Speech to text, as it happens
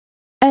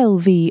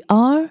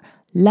LVR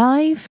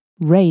Live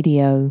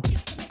Radio.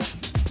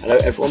 Hello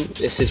everyone,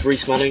 this is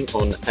Reese Manning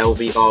on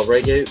LVR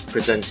Radio,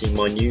 presenting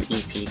my new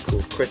EP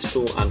called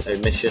Critical and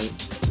Omission,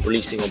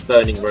 releasing on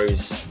Burning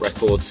Rose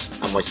Records,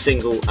 and my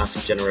single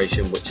Acid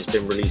Generation, which has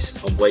been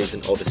released on Ways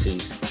and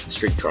Odysseys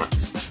Street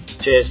Tracks.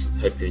 Cheers,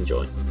 hope you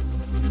enjoy.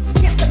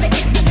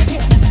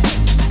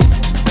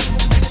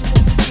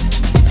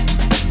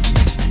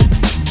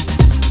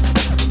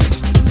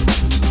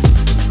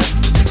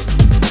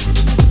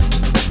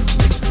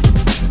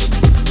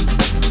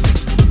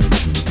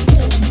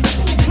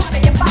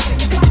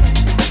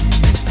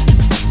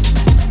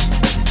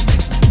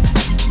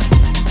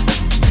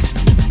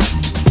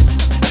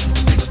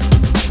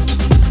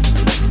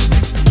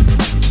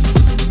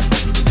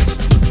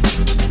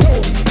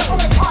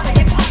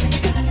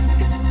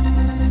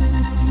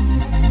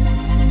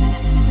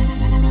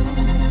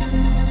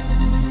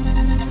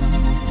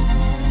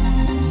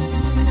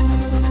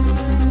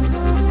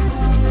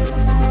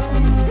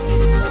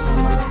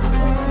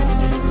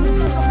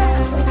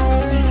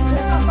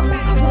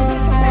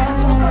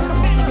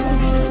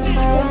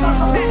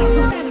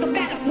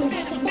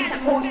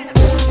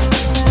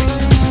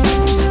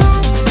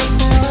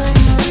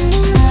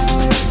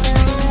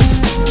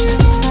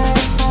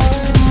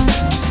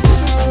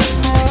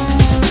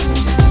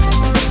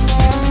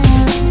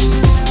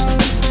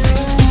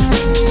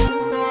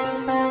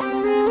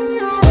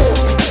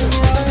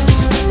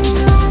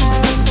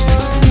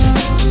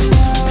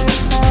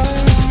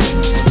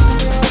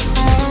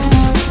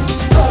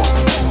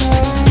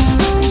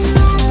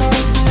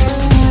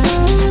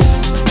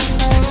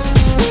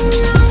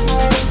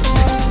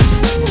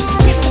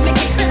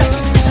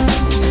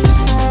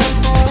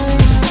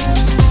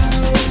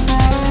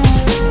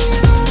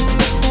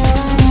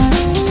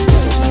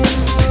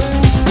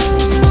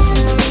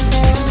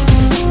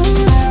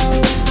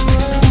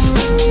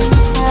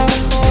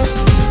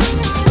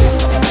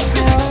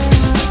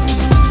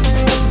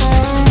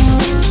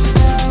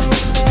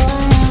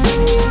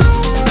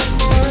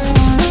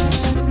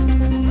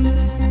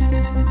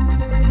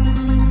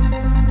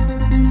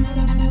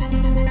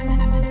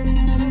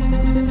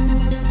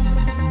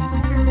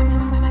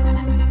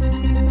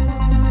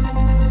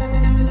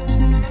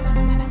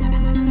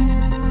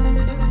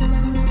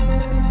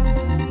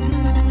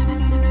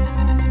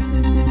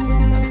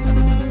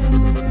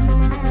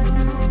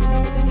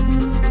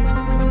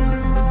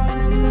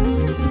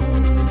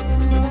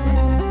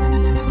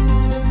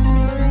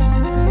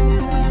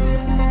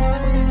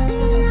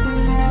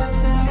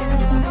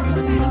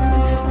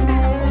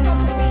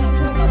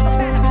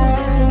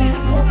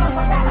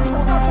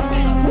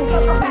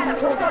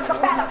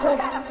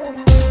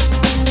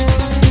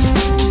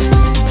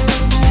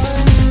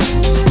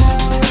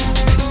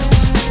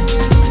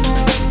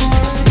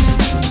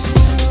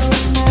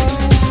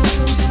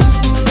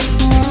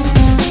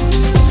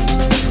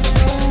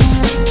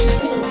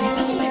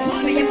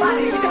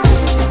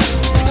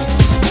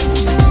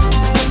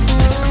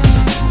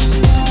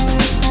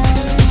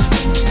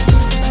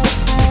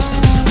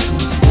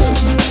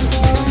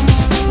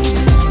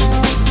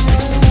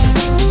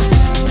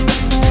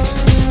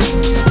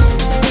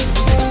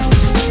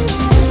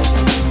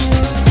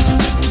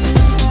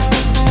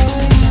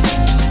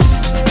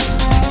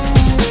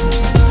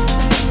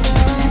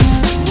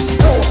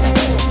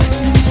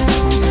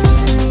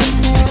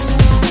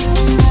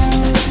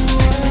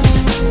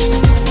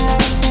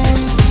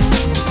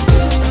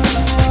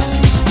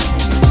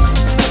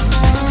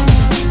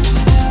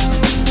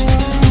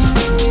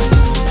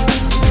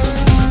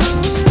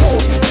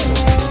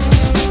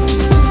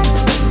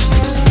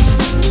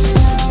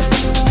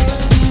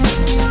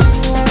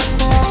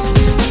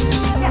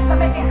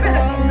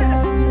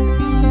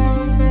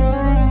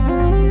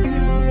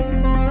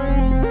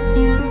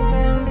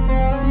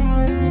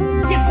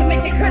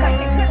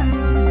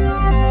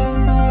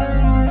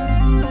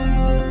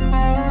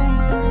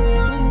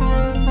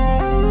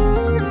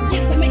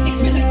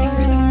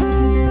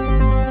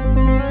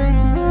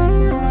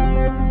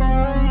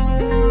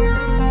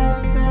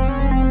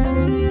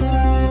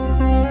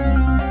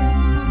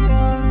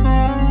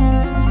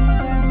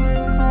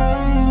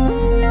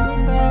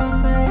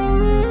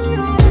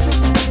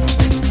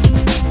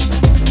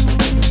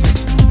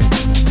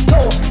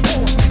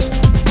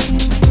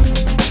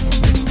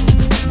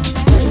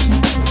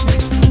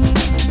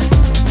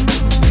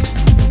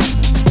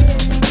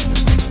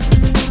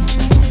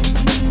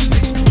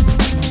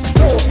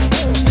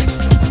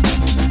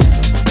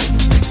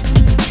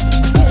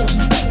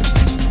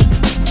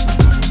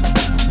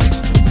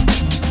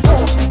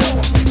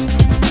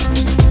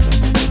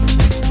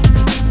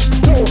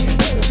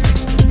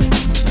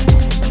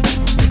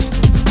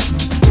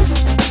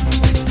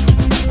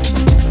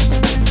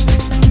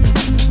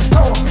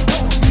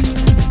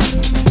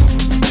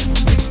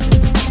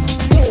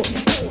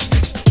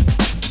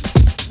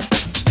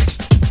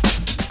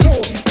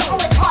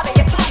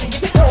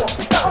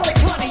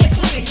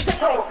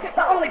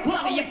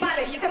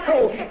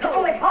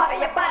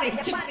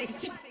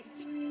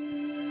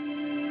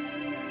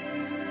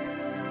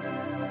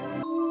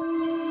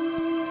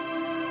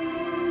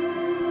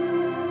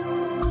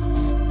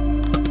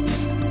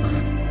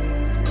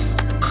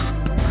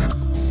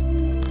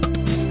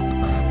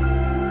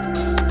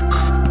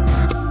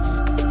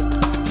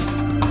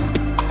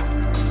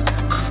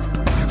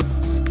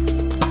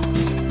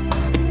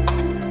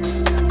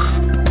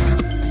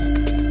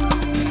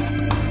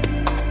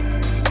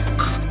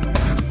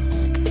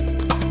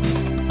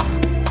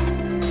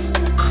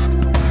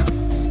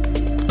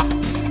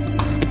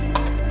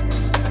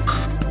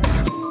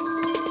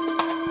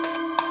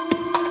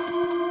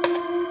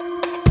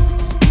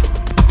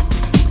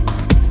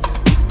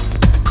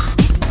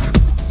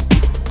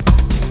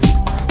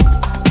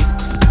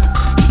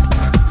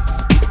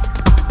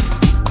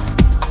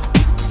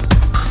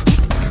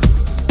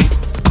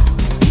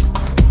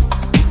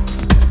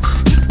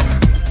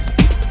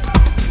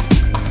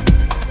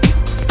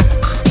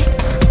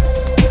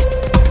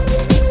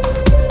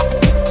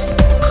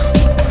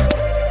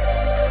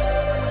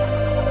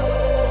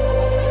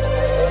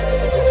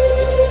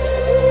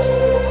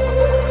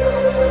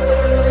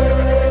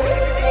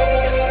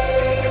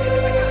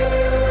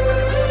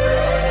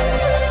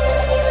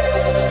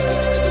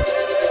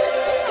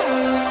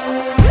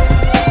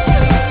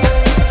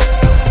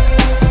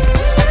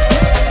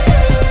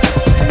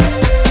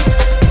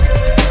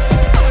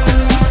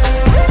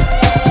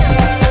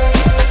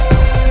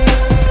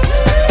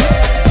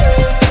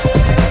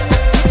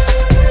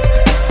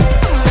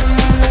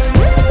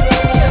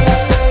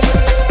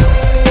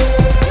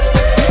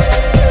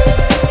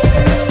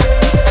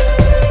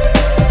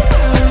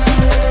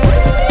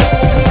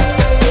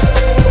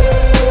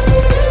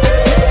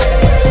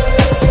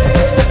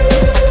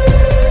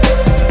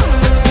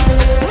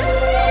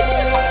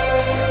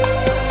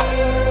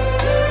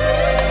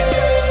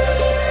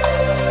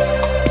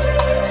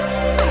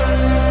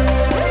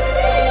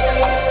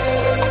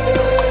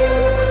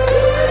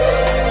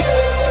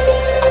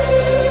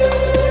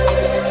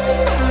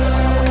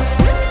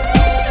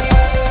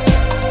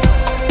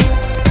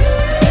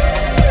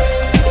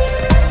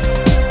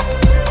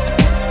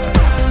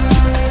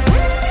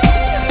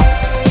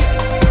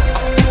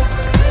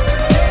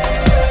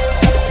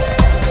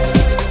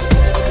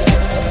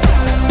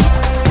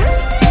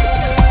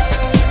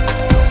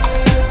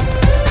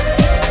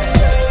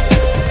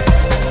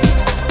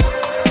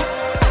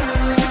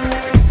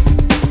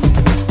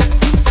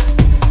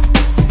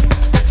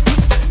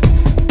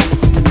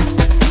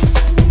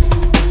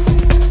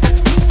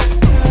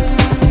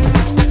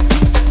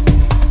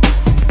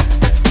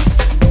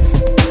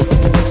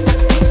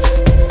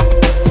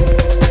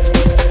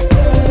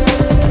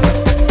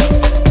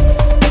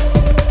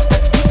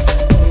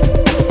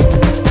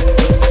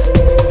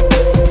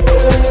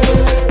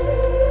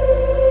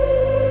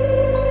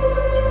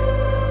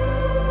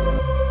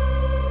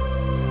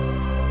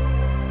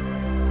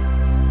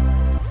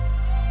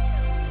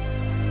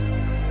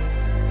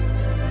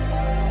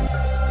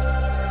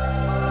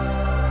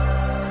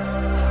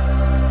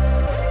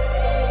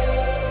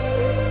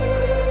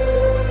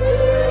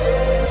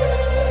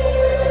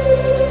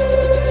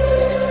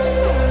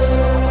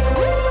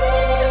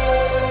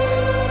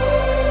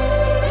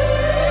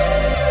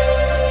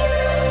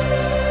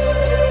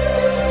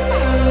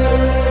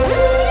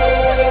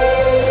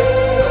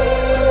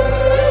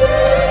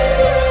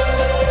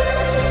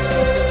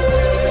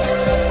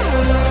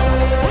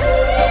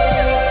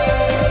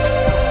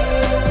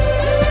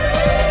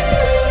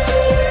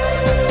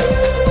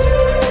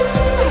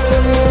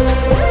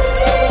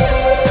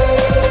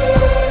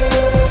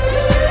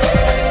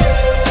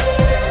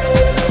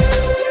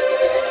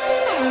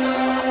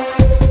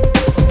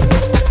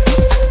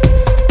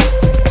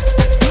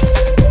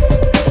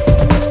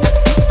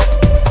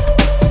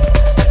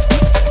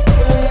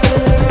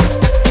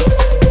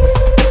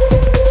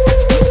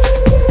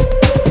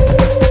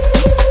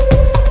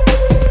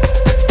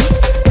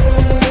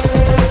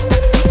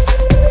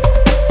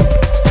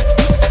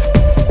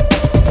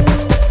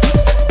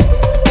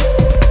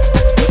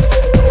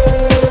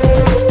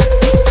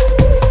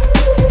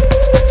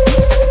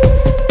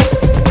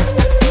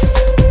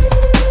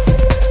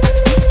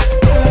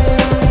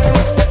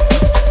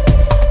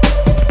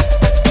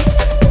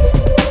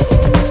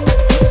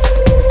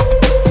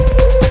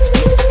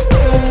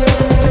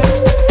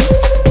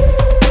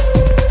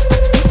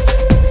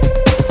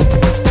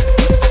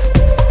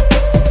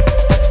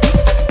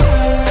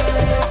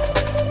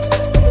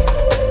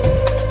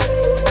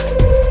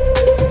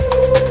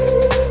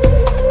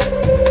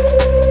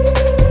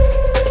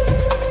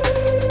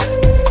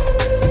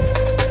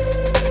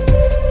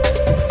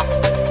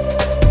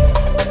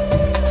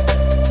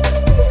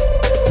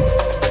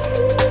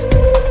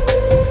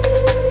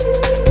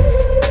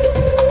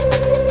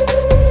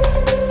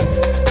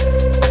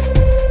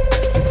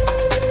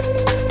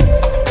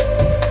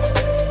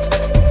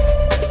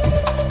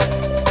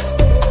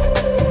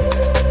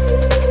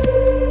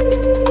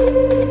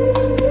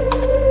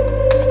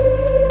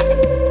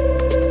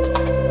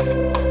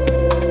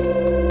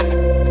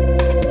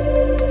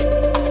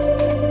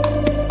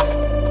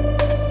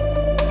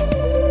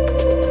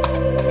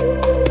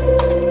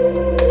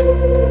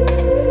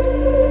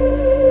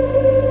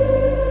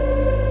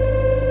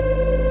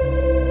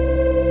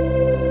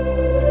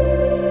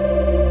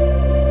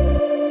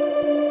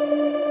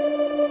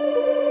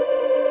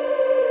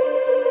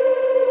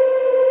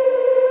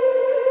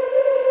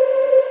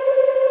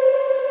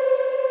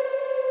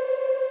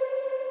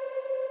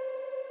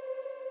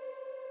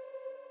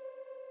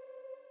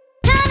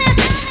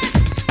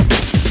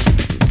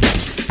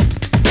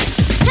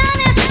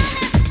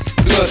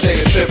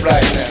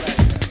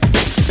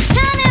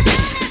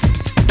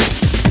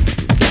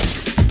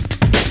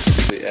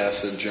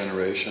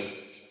 generation.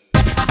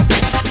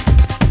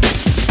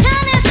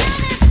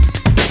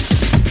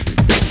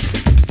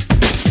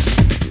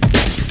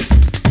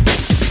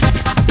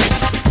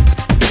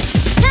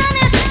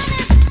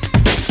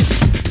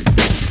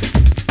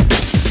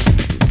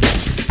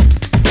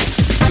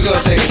 We're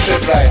gonna take a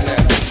trip right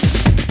now.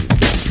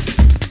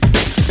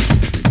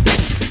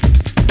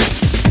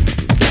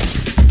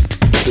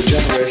 The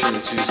generation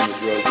that's using the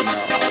drugs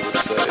now, I would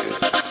say, you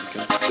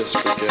can just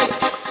forget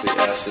it. The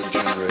acid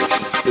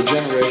generation. The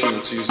generation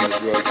that's using the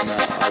drugs now,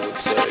 I would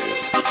say, you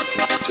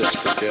can just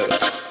forget it.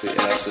 The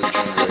acid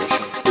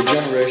generation. The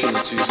generation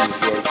that's using the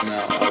drugs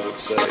now, I would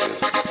say, you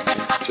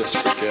can just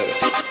forget it.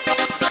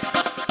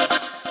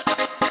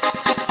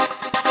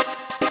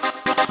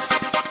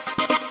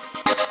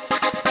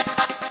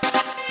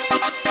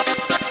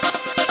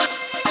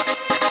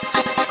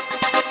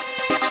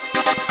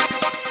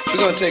 We're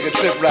gonna take a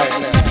trip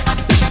right now.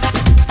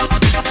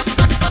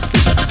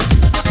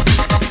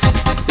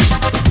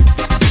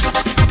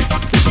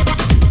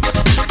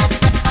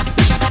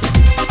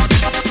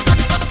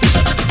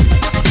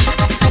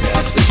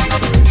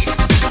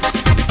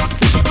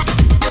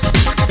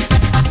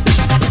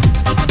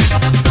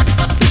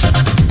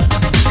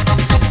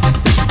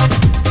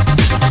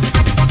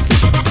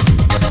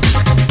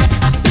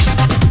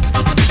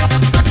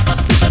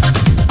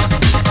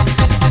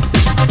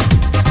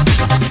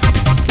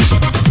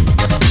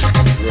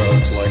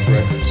 Like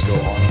records go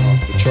on and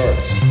off the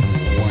charts.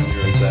 1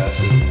 year it's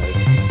acid,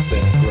 and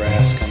then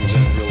grass comes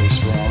in really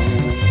strong,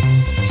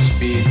 and then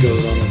speed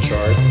goes on the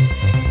chart.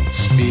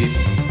 Speed,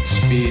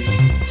 speed,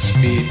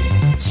 speed,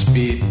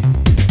 speed.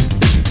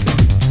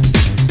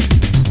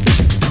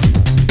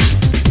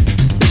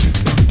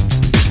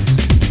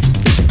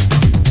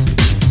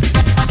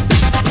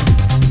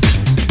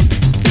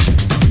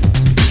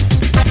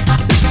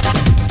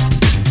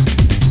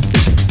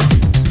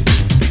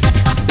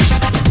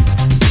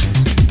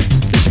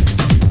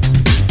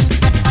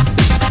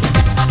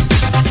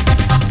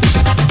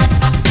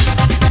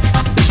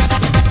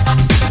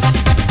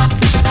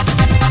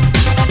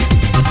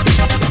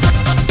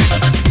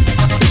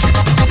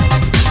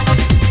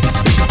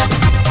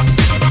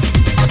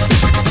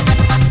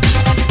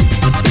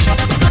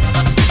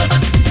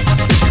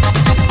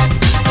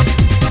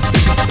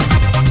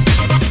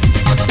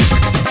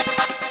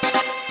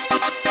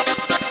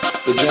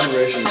 The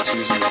generation that's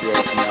using the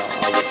drugs now,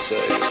 I would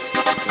say,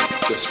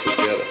 just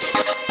forget it.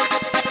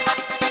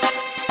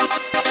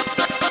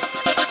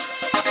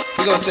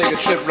 We're gonna take a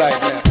trip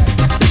right now.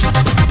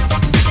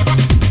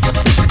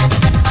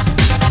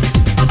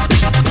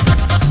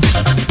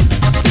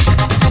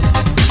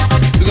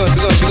 We're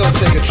gonna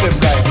take a trip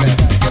right now.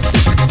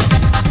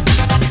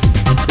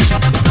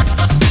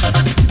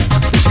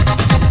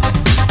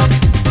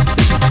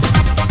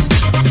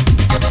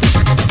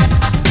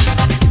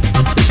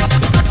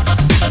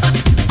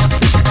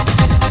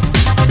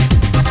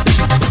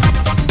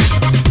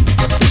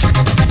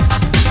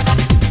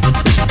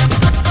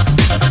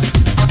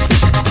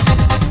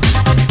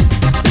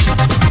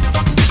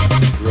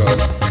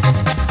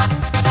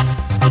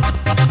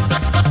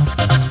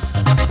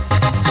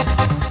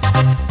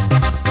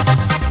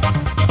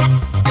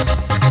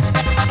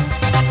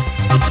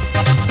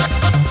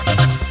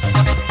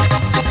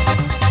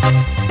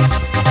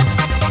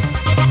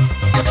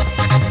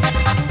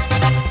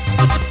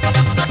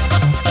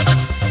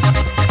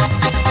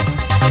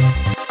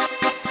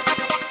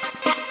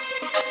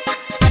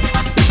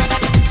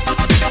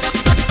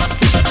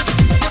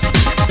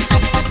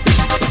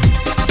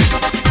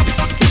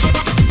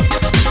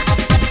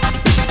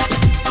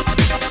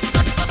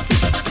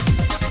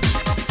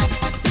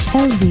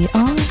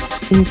 LVR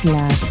is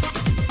Labs.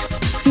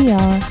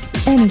 VR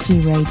Energy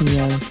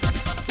Radio.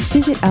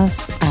 Visit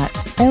us at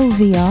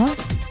lvr.fm.